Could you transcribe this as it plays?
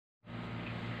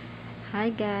Hi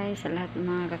guys, sa lahat ng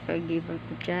mga caregiver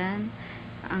ko dyan.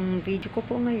 Ang video ko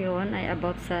po ngayon ay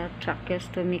about sa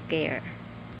tracheostomy care.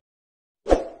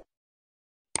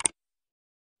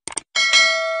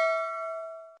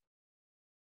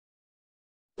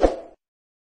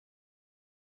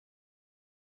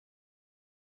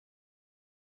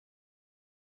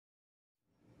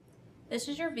 This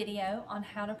is your video on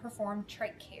how to perform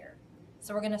trach care.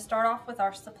 So we're going to start off with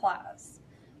our supplies.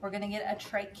 We're going to get a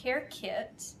trach care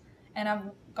kit, and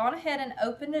I've gone ahead and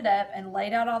opened it up and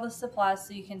laid out all the supplies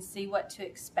so you can see what to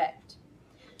expect.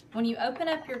 When you open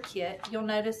up your kit, you'll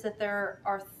notice that there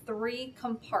are 3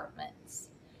 compartments.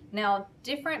 Now,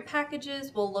 different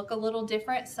packages will look a little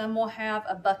different. Some will have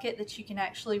a bucket that you can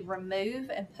actually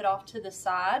remove and put off to the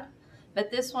side,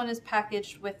 but this one is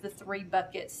packaged with the 3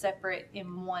 buckets separate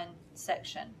in one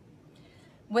section.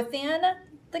 Within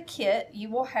the kit, you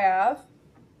will have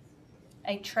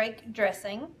a trach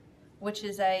dressing, which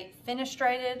is a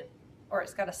fenestrated, or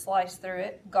it's got a slice through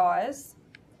it, gauze.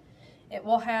 It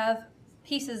will have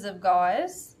pieces of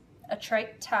gauze, a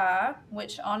trach tie,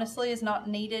 which honestly is not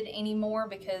needed anymore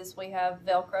because we have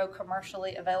Velcro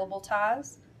commercially available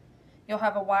ties. You'll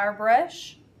have a wire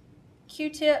brush,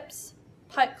 Q-tips,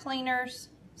 pipe cleaners,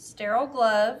 sterile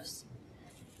gloves,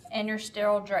 and your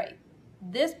sterile drape.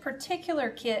 This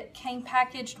particular kit came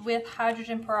packaged with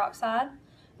hydrogen peroxide,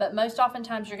 but most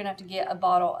oftentimes you're going to have to get a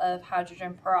bottle of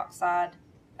hydrogen peroxide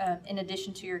in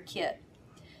addition to your kit.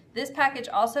 This package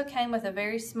also came with a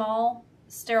very small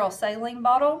sterile saline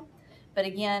bottle, but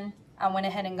again, I went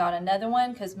ahead and got another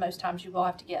one because most times you will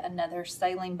have to get another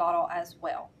saline bottle as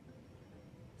well.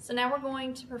 So now we're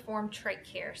going to perform trach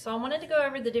care. So I wanted to go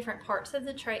over the different parts of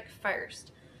the trach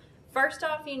first. First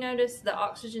off, you notice the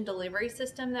oxygen delivery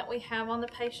system that we have on the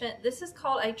patient. This is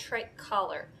called a trach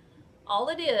collar. All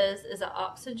it is an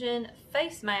oxygen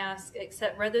face mask,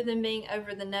 except rather than being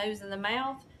over the nose and the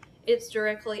mouth, it's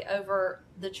directly over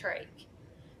the trach.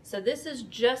 So this is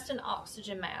just an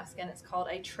oxygen mask, and it's called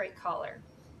a trach collar.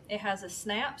 It has a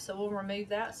snap, so we'll remove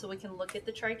that so we can look at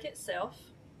the trach itself.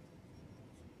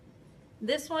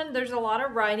 This one, there's a lot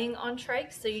of writing on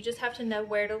trach, so you just have to know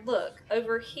where to look.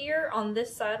 Over here on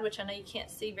this side, which I know you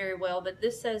can't see very well, but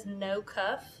this says no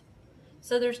cuff.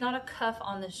 So there's not a cuff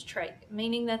on this trach,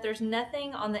 meaning that there's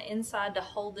nothing on the inside to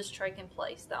hold this trach in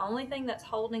place. The only thing that's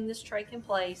holding this trach in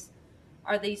place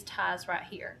are these ties right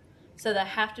here. So they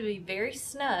have to be very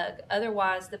snug,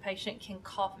 otherwise the patient can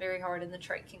cough very hard and the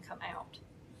trach can come out.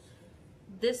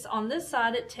 On this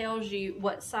side, it tells you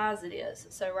what size it is.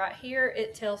 So right here,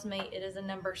 it tells me it is a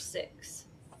number 6.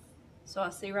 So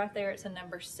I see right there, it's a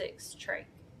number 6 trach.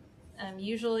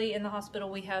 Usually in the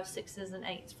hospital, we have 6s and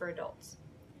 8s for adults.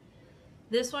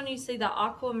 This one, you see the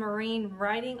aquamarine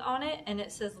writing on it, and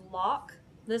it says lock.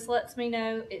 This lets me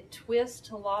know it twists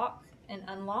to lock and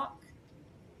unlock.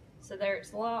 So there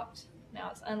it's locked. Now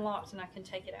it's unlocked and I can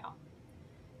take it out.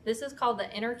 This is called the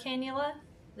inner cannula.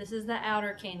 This is the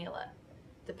outer cannula.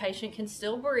 The patient can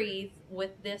still breathe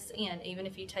with this in, even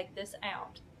if you take this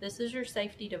out. This is your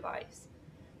safety device,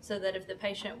 so that if the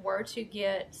patient were to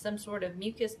get some sort of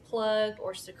mucus plug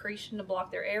or secretion to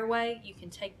block their airway, you can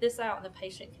take this out and the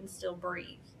patient can still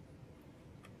breathe.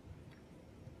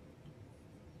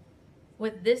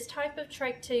 With this type of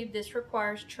trach tube, this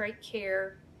requires trach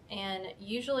care and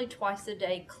usually twice a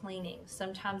day cleaning,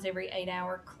 sometimes every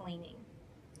 8-hour cleaning.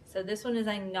 So this one is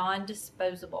a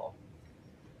non-disposable.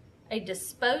 A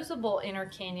disposable inner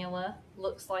cannula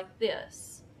looks like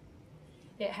this.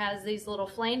 It has these little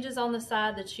flanges on the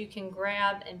side that you can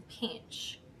grab and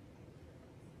pinch.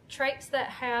 Trachs that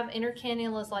have inner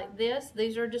cannulas like this,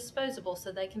 these are disposable,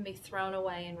 so they can be thrown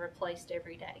away and replaced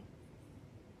every day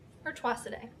or twice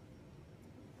a day.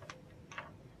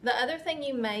 The other thing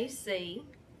you may see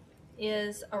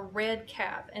is a red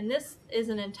cap, and this is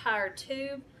an entire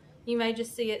tube. You may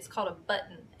just see it's called a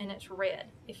button and it's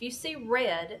red. If you see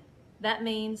red, that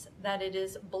means that it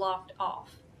is blocked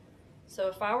off. So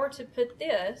if I were to put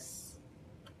this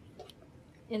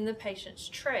in the patient's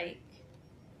trach,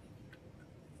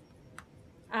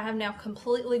 I have now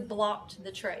completely blocked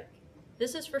the trach.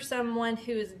 This is for someone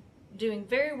who is doing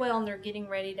very well and they're getting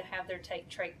ready to have their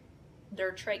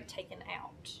trach taken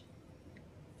out.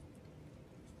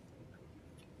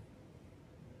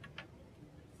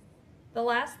 The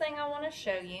last thing I want to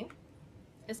show you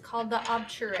is called the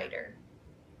obturator.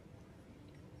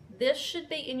 This should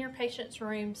be in your patient's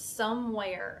room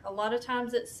somewhere. A lot of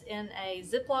times it's in a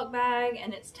Ziploc bag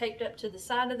and it's taped up to the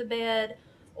side of the bed,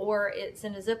 or it's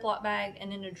in a Ziploc bag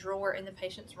and in a drawer in the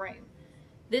patient's room.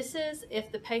 This is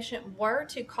if the patient were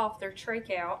to cough their trach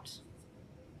out,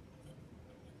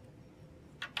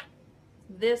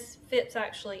 this fits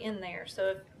actually in there. So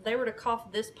if they were to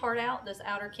cough this part out, this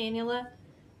outer cannula,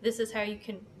 this is how you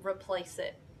can replace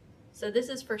it. So this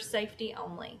is for safety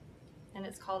only, and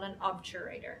it's called an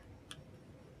obturator.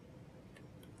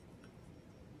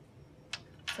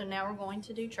 So now we're going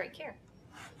to do trach care.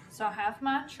 So I have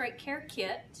my trach care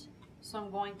kit, so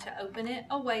I'm going to open it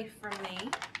away from me.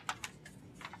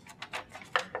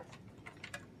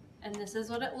 And this is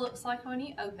what it looks like when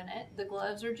you open it. The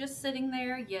gloves are just sitting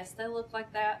there. Yes, they look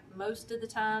like that. Most of the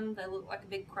time, they look like a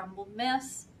big crumbled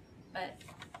mess, but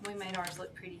we made ours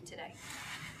look pretty today.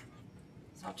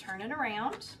 So I'll turn it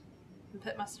around and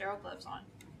put my sterile gloves on.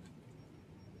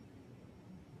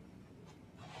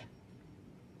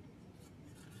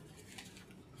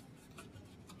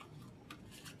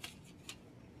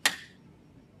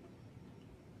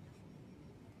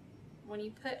 When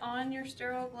you put on your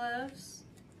sterile gloves,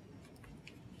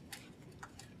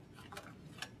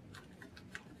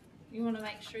 you want to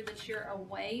make sure that you're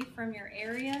away from your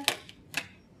area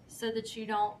so that you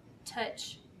don't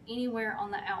touch anywhere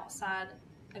on the outside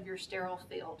of your sterile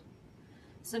field.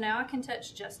 So now I can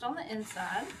touch just on the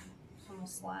inside. So I'm going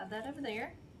to slide that over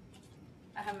there.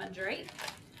 I have my drape.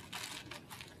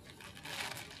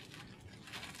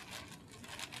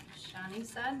 Shiny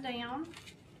side down.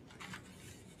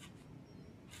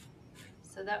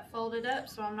 So that folded up,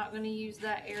 so I'm not going to use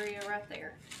that area right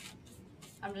there.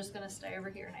 I'm just going to stay over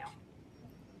here now.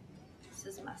 This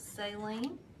is my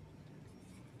saline.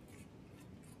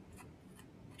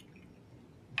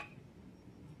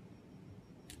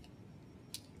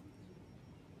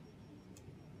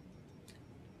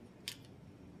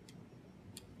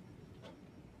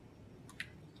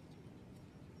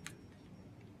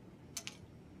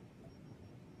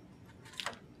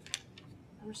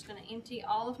 I'm just going to empty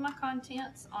all of my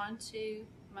contents onto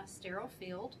my sterile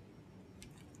field.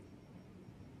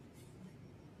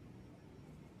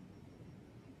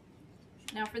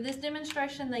 Now for this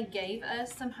demonstration, they gave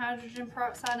us some hydrogen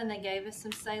peroxide and they gave us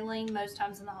some saline. Most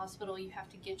times in the hospital, you have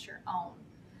to get your own.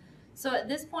 So at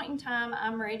this point in time,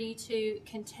 I'm ready to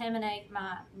contaminate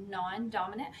my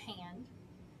non-dominant hand.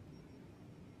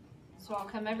 So I'll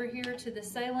come over here to the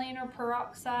saline or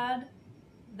peroxide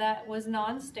that was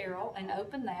non-sterile and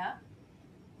open that.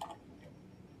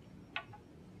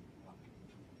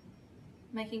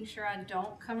 Making sure I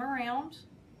don't come around.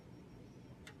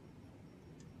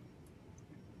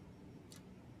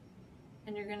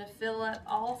 And you're going to fill up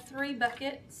all 3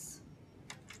 buckets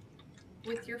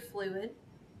with your fluid.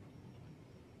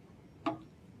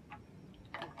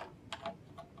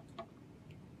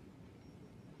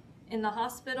 In the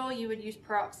hospital, you would use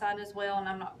peroxide as well, and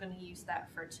I'm not going to use that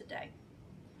for today.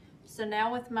 So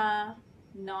now with my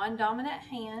non-dominant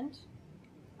hand,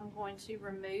 I'm going to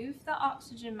remove the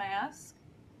oxygen mask,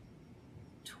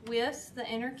 twist the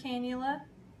inner cannula,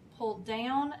 pull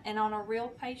down, and on a real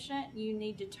patient, you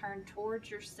need to turn towards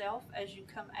yourself as you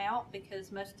come out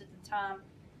because most of the time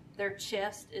their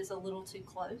chest is a little too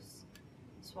close.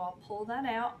 So I'll pull that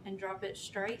out and drop it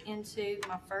straight into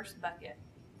my first bucket.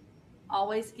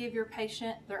 Always give your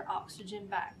patient their oxygen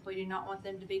back. We do not want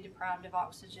them to be deprived of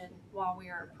oxygen while we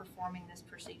are performing this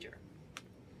procedure.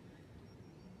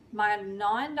 My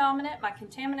non-dominant, my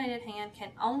contaminated hand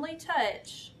can only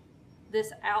touch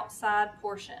this outside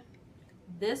portion.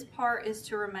 This part is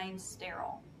to remain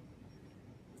sterile.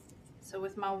 So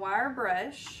with my wire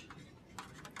brush,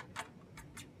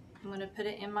 I'm going to put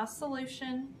it in my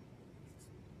solution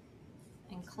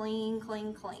and clean,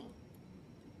 clean, clean.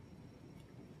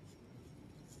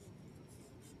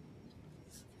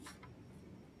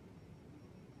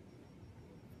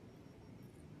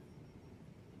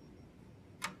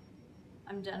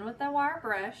 I'm done with the wire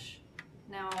brush.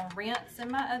 Now I'll rinse in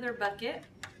my other bucket.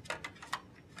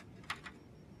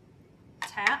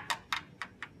 Tap.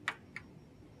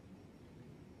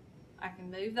 I can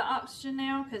move the oxygen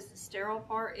now because the sterile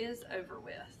part is over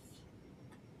with.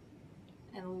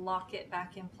 And lock it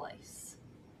back in place.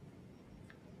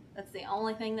 That's the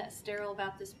only thing that's sterile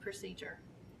about this procedure.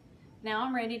 Now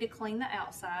I'm ready to clean the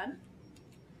outside.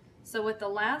 So with the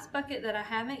last bucket that I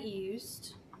haven't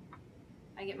used,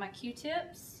 I get my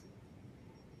Q-tips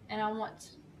and I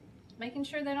want, making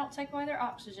sure they don't take away their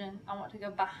oxygen, I want to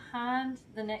go behind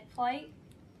the neck plate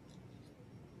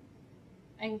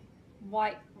and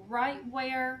wipe right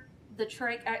where the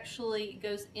trach actually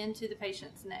goes into the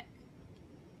patient's neck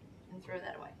and throw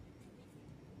that away.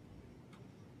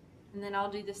 And then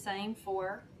I'll do the same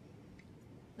for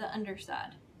the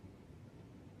underside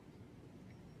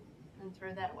and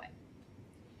throw that away.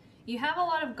 You have a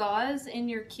lot of gauze in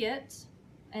your kit,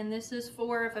 and this is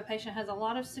for if a patient has a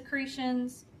lot of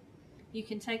secretions, you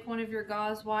can take one of your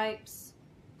gauze wipes,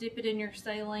 dip it in your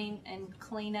saline and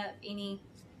clean up any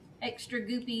extra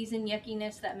goopies and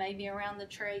yuckiness that may be around the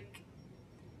trach.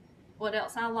 What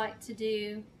else I like to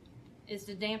do is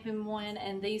to dampen one,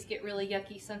 and these get really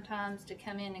yucky sometimes, to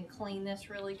come in and clean this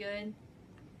really good.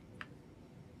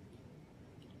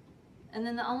 And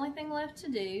then the only thing left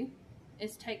to do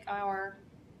is take our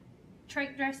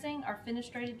trach dressing, our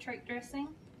fenestrated trach dressing,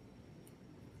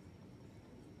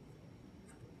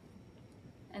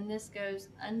 and this goes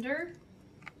under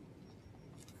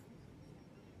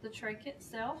the trach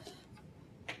itself.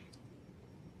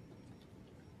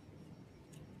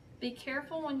 Be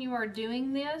careful when you are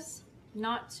doing this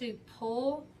not to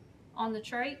pull on the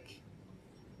trach,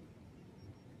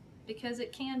 because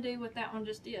it can do what that one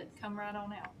just did, come right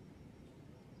on out.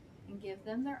 And give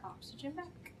them their oxygen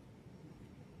back.